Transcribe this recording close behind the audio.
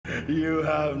You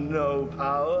have no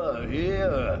power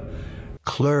here.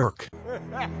 Clerk.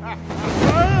 I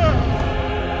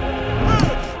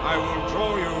will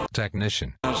draw you.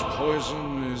 Technician. As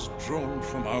poison is drawn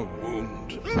from a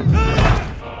wound.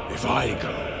 If I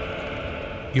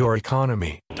go, Your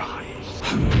economy. dies.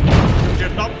 You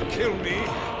did not kill me.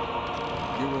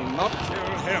 You will not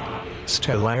kill him.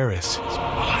 Stellaris.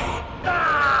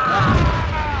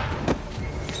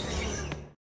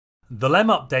 The LEM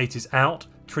update is out,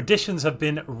 traditions have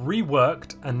been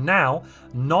reworked, and now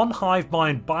non-hive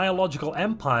mind biological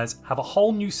empires have a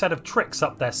whole new set of tricks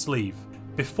up their sleeve.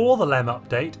 Before the LEM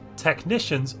update,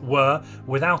 technicians were,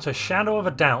 without a shadow of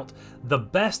a doubt, the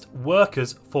best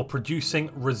workers for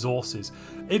producing resources.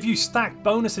 If you stack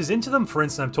bonuses into them, for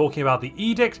instance, I'm talking about the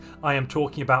Edict, I am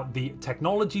talking about the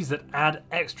technologies that add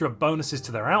extra bonuses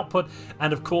to their output,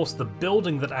 and of course the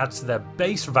building that adds to their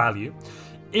base value.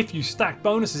 If you stack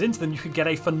bonuses into them, you could get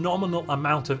a phenomenal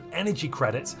amount of energy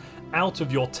credits out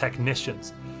of your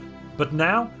technicians. But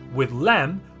now, with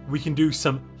LEM, we can do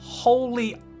some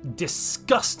wholly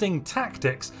disgusting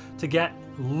tactics to get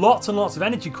lots and lots of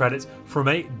energy credits from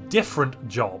a different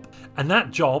job. And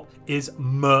that job is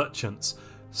merchants.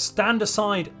 Stand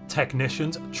aside,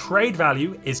 technicians, trade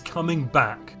value is coming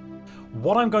back.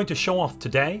 What I'm going to show off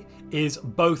today is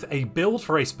both a build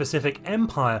for a specific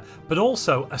empire, but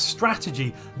also a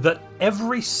strategy that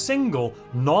every single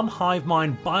non-hive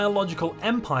mind biological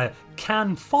empire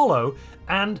can follow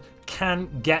and can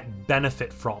get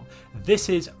benefit from. This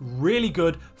is really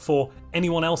good for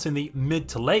anyone else in the mid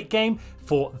to late game.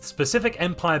 For specific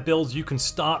empire builds, you can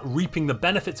start reaping the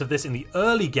benefits of this in the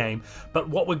early game, but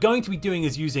what we're going to be doing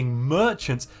is using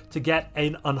merchants to get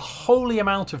an unholy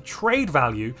amount of trade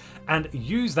value and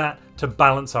use that to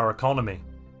balance our economy.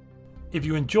 If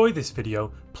you enjoyed this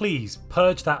video, please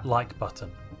purge that like button.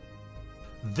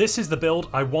 This is the build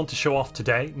I want to show off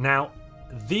today. Now,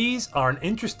 these are an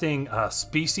interesting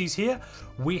species here.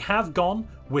 We have gone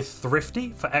with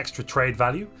Thrifty for extra trade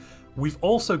value. We've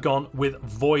also gone with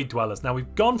Void Dwellers. Now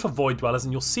we've gone for Void Dwellers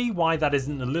and you'll see why that is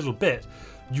in a little bit.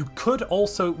 You could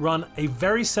also run a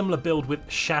very similar build with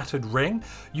Shattered Ring.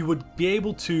 You would be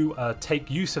able to take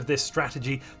use of this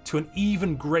strategy to an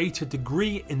even greater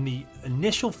degree in the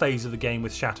initial phase of the game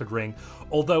with Shattered Ring,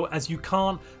 although as you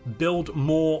can't build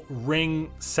more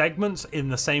ring segments in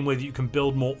the same way that you can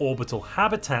build more orbital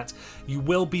habitats, you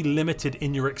will be limited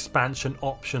in your expansion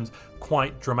options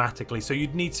quite dramatically. So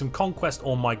you'd need some conquest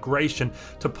or migration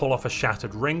to pull off a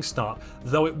Shattered Ring start,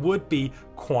 though it would be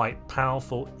quite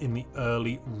powerful in the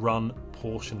early run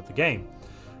portion of the game.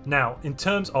 Now, in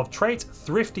terms of traits,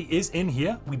 Thrifty is in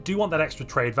here. We do want that extra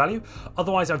trade value.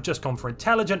 Otherwise, I've just gone for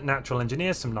Intelligent, Natural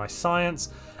Engineers, some nice science,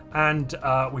 and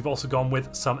we've also gone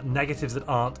with some negatives that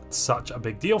aren't such a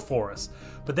big deal for us.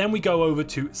 But then we go over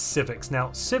to Civics.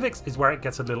 Now, Civics is where it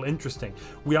gets a little interesting.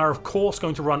 We are, of course,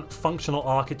 going to run Functional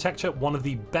Architecture, one of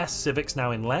the best Civics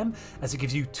now in LEM, as it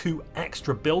gives you 2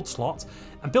 extra build slots.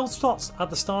 And build slots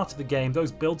at the start of the game,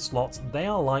 those build slots, they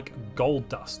are like gold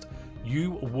dust.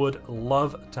 You would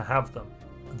love to have them.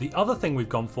 The other thing we've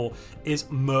gone for is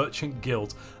Merchant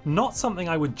Guilds. Not something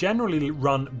I would generally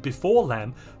run before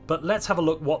LEM, but let's have a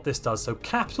look what this does. So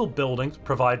capital buildings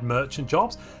provide merchant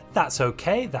jobs. That's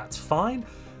okay, that's fine.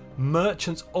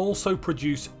 Merchants also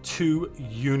produce 2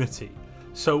 Unity.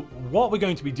 So what we're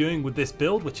going to be doing with this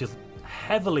build, which is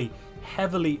heavily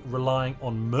relying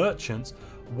on merchants,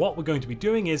 what we're going to be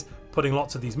doing is putting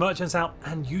lots of these merchants out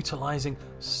and utilizing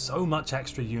so much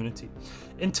extra Unity.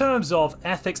 In terms of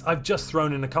ethics, I've just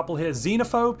thrown in a couple here.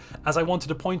 Xenophobe, as I wanted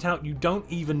to point out, you don't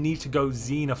even need to go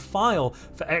Xenophile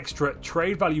for extra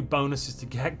trade value bonuses to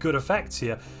get good effects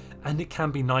here, and it can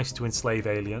be nice to enslave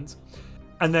aliens.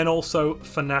 And then also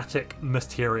Fanatic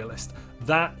Materialist.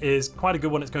 That is quite a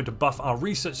good one. It's going to buff our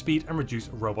research speed and reduce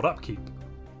robot upkeep.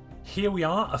 Here we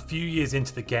are a few years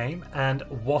into the game, and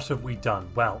what have we done?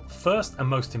 Well, first and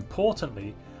most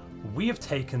importantly, we have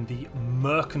taken the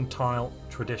mercantile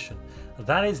tradition.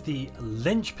 That is the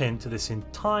linchpin to this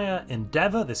entire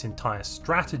endeavor, this entire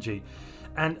strategy,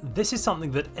 and this is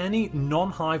something that any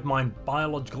non-hive mind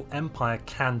biological empire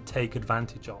can take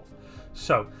advantage of.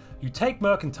 So you take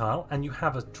mercantile and you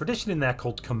have a tradition in there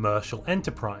called commercial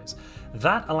enterprise.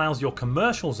 That allows your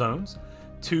commercial zones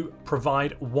to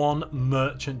provide 1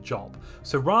 merchant job.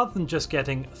 So rather than just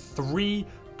getting 3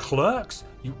 clerks,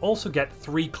 you also get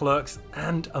 3 clerks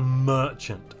and a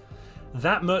merchant.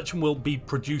 That merchant will be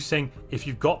producing, if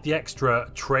you've got the extra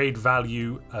trade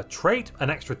value trait, an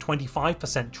extra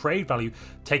 25% trade value,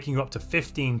 taking you up to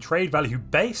 15 trade value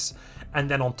base, and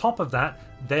then on top of that,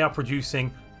 they are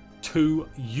producing 2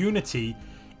 Unity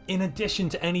in addition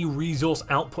to any resource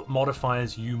output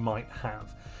modifiers you might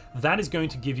have. that is going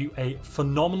to give you a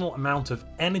phenomenal amount of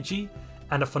energy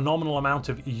and a phenomenal amount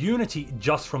of unity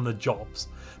just from the jobs.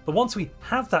 But once we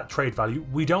have that trade value,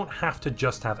 we don't have to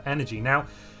just have energy. Now,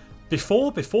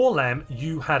 before LEM,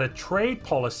 you had a trade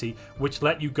policy which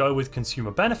let you go with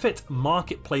consumer benefit,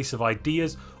 marketplace of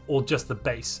ideas, or just the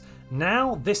base.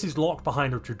 Now this is locked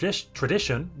behind a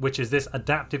tradition, which is this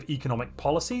adaptive economic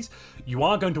policies. You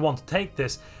are going to want to take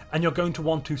this and you're going to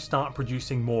want to start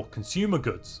producing more consumer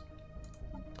goods.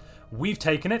 We've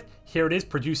taken it, here it is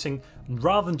producing,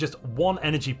 rather than just 1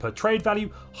 energy per trade value,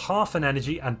 half an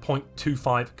energy and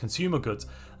 0.25 consumer goods.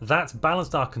 That's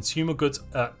balanced our consumer goods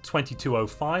at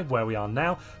 2205, where we are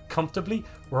now, comfortably.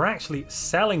 We're actually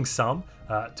selling some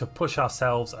to push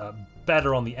ourselves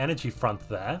better on the energy front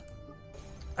there.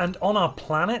 And on our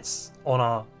planets, on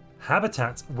our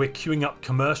habitats, we're queuing up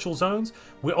commercial zones.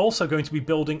 We're also going to be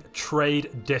building trade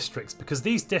districts, because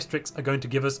these districts are going to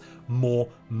give us more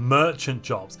merchant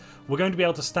jobs. We're going to be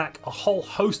able to stack a whole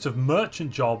host of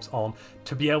merchant jobs on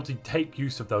to be able to take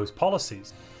use of those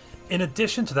policies. In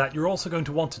addition to that, you're also going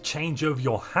to want to change over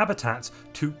your habitats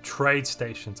to trade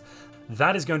stations.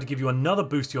 That is going to give you another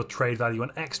boost to your trade value,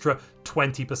 an extra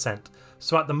 20%.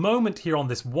 So at the moment here on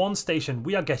this one station,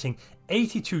 we are getting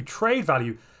 82 trade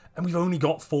value, and we've only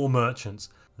got 4 merchants.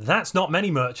 That's not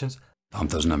many merchants. Pump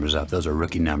those numbers up. Those are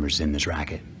rookie numbers in this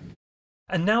racket.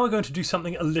 And now we're going to do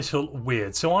something a little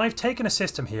weird. So I've taken a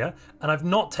system here, and I've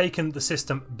not taken the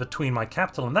system between my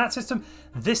capital and that system.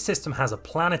 This system has a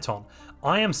planet on.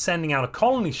 I am sending out a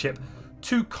colony ship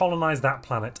to colonize that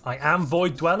planet. I am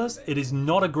void dwellers. It is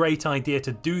not a great idea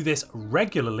to do this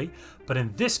regularly, but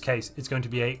in this case, it's going to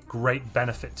be a great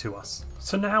benefit to us.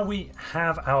 So now we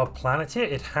have our planet here.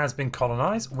 It has been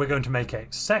colonized. We're going to make a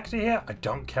sector here. I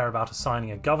don't care about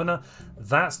assigning a governor.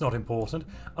 That's not important.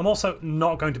 I'm also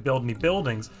not going to build any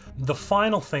buildings. The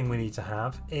final thing we need to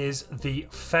have is the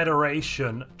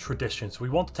federation tradition. So we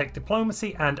want to take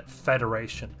diplomacy and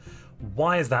federation.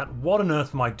 Why is that? What on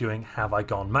earth am I doing? Have I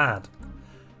gone mad?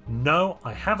 No,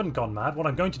 I haven't gone mad. What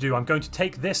I'm going to do, I'm going to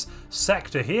take this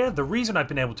sector here. The reason I've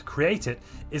been able to create it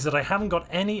is that I haven't got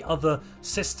any other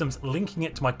systems linking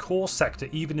it to my core sector,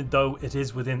 even though it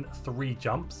is within 3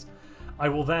 jumps. I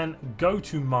will then go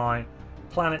to my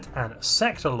planet and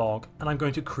sector log, and I'm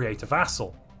going to create a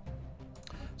vassal.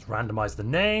 Let's randomize the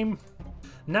name.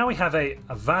 Now we have a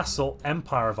vassal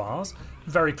empire of ours,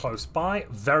 very close by,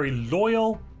 very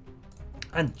loyal,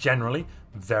 and generally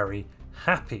very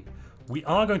happy. We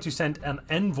are going to send an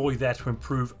envoy there to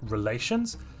improve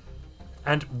relations,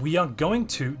 and we are going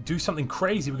to do something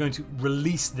crazy. We're going to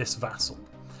release this vassal,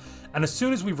 and as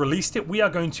soon as we've released it, we are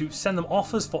going to send them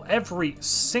offers for every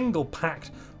single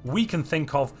pact we can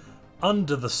think of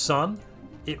under the sun.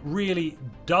 It really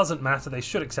doesn't matter. They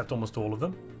should accept almost all of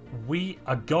them. We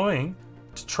are going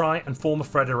to try and form a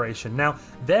federation. Now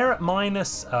they're at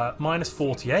minus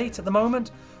 48 at the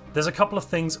moment. There's a couple of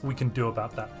things we can do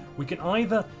about that. We can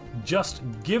either just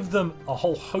give them a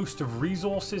whole host of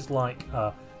resources like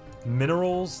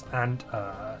minerals and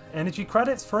energy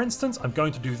credits, for instance. I'm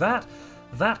going to do that.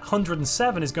 That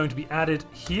 107 is going to be added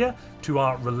here to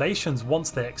our relations once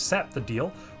they accept the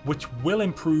deal, which will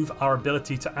improve our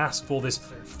ability to ask for this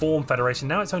form federation.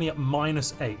 Now it's only at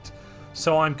 -8.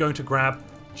 So I'm going to grab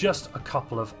just a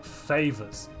couple of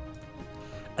favors.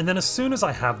 And then as soon as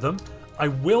I have them, I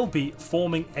will be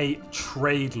forming a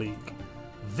trade league.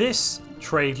 This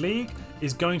trade league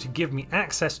is going to give me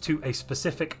access to a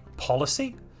specific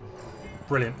policy.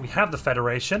 Brilliant, we have the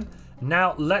federation.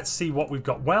 Now let's see what we've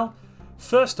got. Well,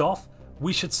 first off,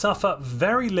 we should suffer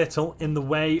very little in the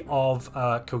way of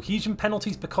cohesion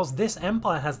penalties because this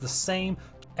empire has the same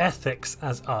ethics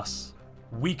as us.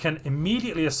 We can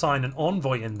immediately assign an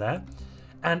envoy in there.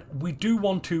 And we do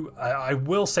want to, I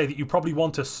will say that you probably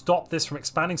want to stop this from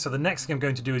expanding. So the next thing I'm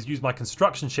going to do is use my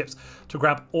construction ships to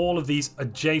grab all of these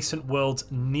adjacent worlds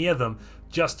near them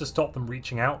just to stop them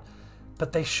reaching out.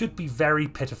 But they should be very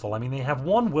pitiful. I mean, they have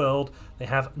 1 world. They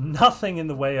have nothing in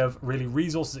the way of really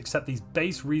resources except these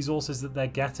base resources that they're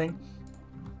getting.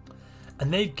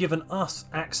 And they've given us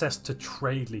access to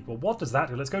Trade League. Well, what does that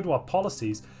do? Let's go to our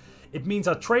policies. It means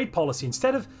our trade policy,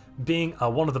 instead of being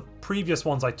one of the previous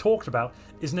ones I talked about,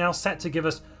 is now set to give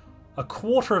us a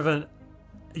quarter of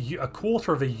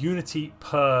a unity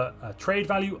per trade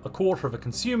value, a quarter of a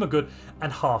consumer good,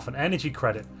 and half an energy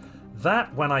credit.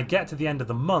 That, when I get to the end of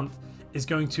the month, is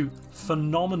going to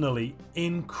phenomenally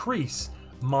increase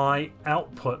my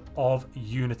output of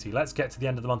unity. Let's get to the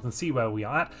end of the month and see where we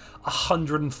are at.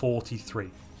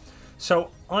 143.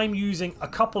 So I'm using a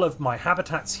couple of my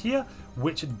habitats here,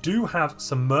 which do have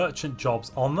some merchant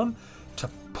jobs on them, to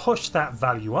push that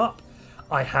value up.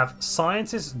 I have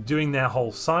scientists doing their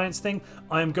whole science thing.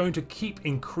 I am going to keep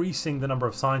increasing the number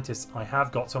of scientists I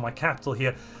have got. So my capital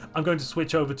here, I'm going to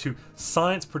switch over to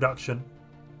science production.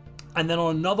 And then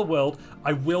on another world,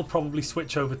 I will probably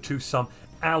switch over to some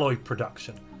alloy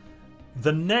production.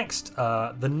 The next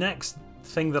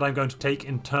thing that I'm going to take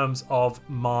in terms of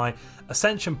my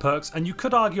ascension perks, and you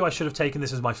could argue I should have taken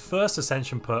this as my first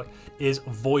ascension perk, is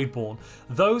Voidborn.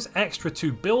 Those extra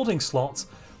 2 building slots,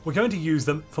 we're going to use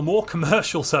them for more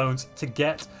commercial zones to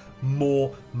get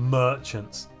more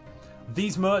merchants.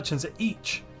 These merchants are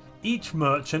each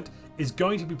merchant is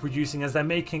going to be producing, as they're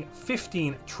making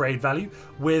 15 trade value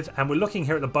with, and we're looking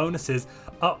here at the bonuses,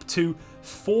 up to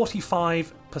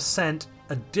 45%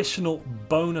 additional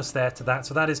bonus there to that.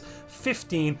 So that is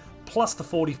 15 plus the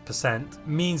 40%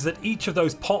 means that each of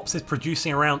those pops is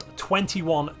producing around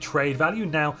 21 trade value.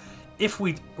 Now, if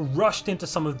we'd rushed into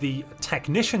some of the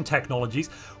technician technologies,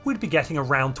 we'd be getting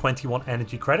around 21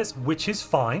 energy credits, which is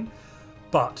fine.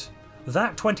 But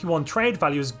that 21 trade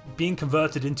value is being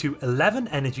converted into 11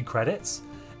 energy credits,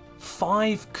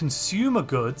 5 consumer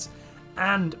goods,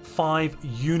 and 5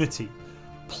 Unity.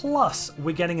 Plus,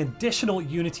 we're getting additional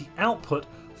Unity output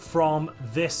from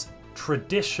this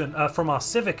tradition, from our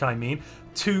Civic, I mean,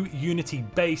 2 Unity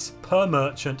base per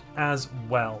merchant as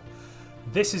well.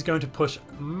 This is going to push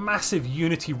massive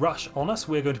Unity rush on us.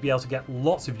 We're going to be able to get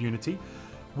lots of Unity.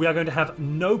 We are going to have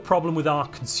no problem with our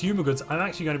consumer goods. I'm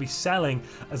actually going to be selling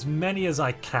as many as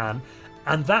I can,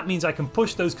 and that means I can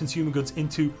push those consumer goods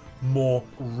into more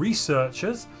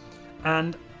researchers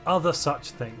and other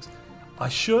such things. I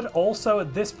should also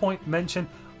at this point mention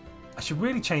I should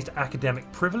really change to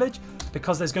academic privilege,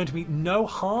 because there's going to be no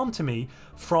harm to me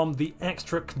from the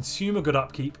extra consumer good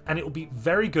upkeep, and it will be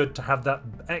very good to have that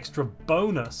extra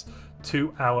bonus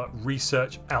to our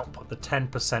research output, the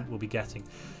 10% we'll be getting,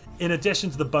 in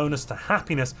addition to the bonus to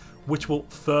happiness, which will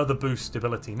further boost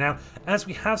stability. Now, as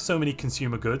we have so many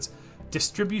consumer goods,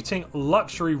 distributing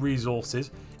luxury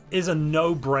resources is a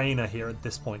no-brainer here at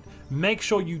this point. Make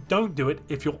sure you don't do it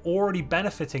if you're already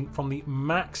benefiting from the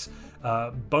max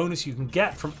bonus you can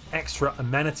get from extra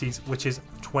amenities, which is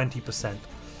 20%.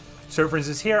 So for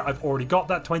instance here, I've already got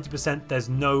that 20%, there's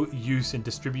no use in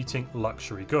distributing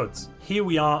luxury goods. Here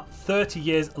we are 30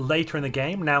 years later in the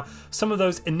game. Now, some of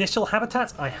those initial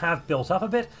habitats I have built up a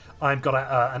bit. I've got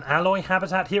an alloy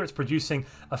habitat here, it's producing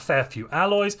a fair few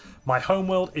alloys. My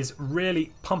homeworld is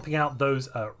really pumping out those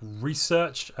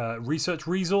research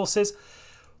resources.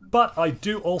 But I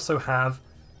do also have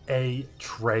a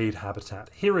trade habitat.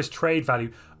 Here is trade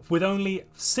value with only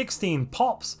 16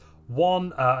 pops,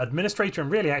 1 administrator, and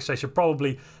really actually I should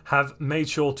probably have made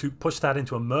sure to push that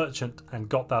into a merchant and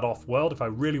got that off world if I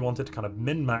really wanted to kind of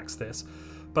min-max this.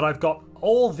 But I've got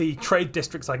all the trade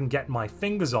districts I can get my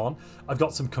fingers on. I've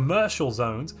got some commercial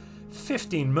zones,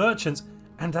 15 merchants,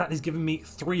 and that is giving me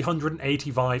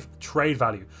 385 trade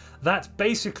value. That's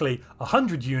basically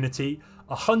 100 Unity,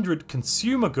 100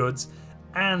 consumer goods,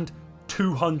 and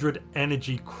 200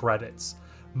 energy credits.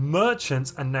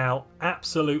 Merchants are now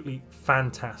absolutely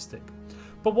fantastic.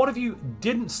 But what if you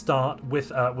didn't start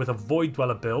with a Void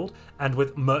Dweller build and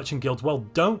with merchant guilds? Well,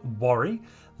 don't worry,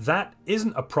 that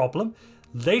isn't a problem.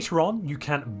 Later on, you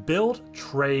can build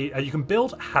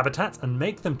habitats and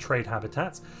make them trade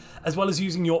habitats, as well as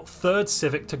using your 3rd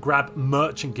civic to grab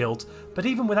merchant guilds. But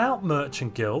even without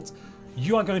merchant guilds,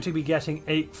 you are going to be getting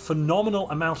a phenomenal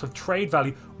amount of trade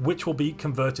value, which will be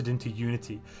converted into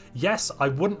Unity. Yes, I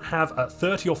wouldn't have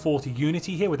 30 or 40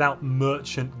 Unity here without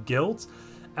merchant guilds,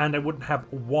 and I wouldn't have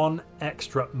 1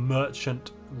 extra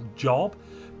merchant job,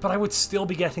 but I would still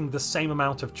be getting the same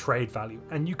amount of trade value,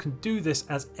 and you can do this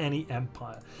as any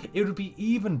empire. It would be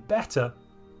even better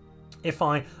if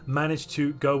I managed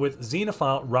to go with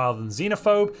Xenophile rather than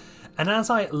Xenophobe. And as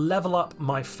I level up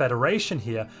my Federation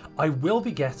here, I will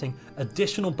be getting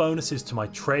additional bonuses to my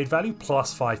trade value,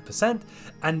 plus 5%,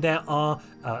 and there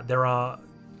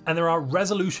are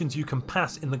resolutions you can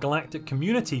pass in the galactic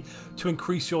community to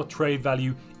increase your trade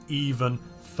value even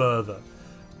further.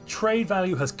 Trade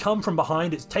value has come from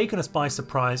behind, it's taken us by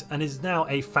surprise, and is now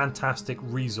a fantastic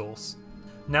resource.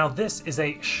 Now this is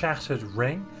a shattered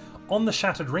ring. On the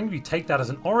shattered ring, if you take that as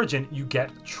an origin, you get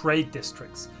trade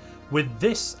districts. With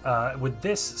this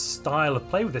style of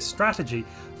play, with this strategy,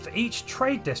 for each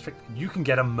trade district, you can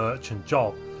get a merchant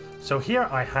job. So here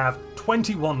I have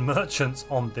 21 merchants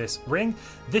on this ring.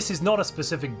 This is not a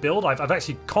specific build. I've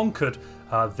actually conquered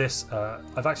this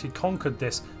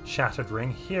shattered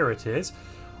ring. Here it is.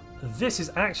 This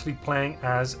is actually playing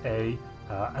as a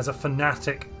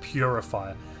fanatic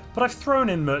purifier, but I've thrown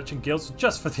in merchant guilds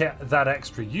just for that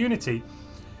extra Unity.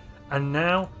 And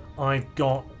now I've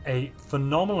got a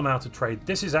phenomenal amount of trade.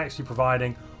 This is actually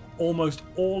providing almost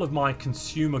all of my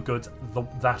consumer goods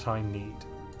that I need.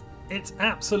 It's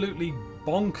absolutely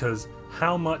bonkers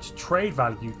how much trade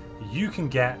value you can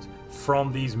get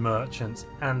from these merchants,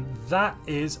 and that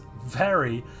is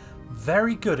very,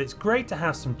 very good. It's great to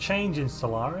have some change in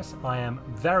Stellaris. I am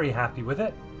very happy with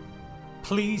it.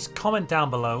 Please comment down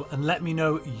below and let me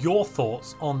know your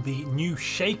thoughts on the new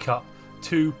shake-up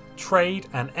to trade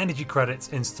and energy credits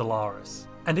in Stellaris.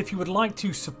 And if you would like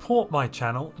to support my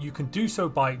channel, you can do so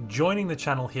by joining the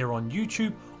channel here on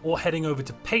YouTube or heading over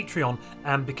to Patreon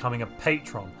and becoming a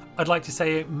patron. I'd like to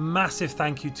say a massive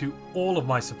thank you to all of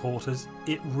my supporters.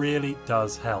 It really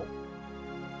does help.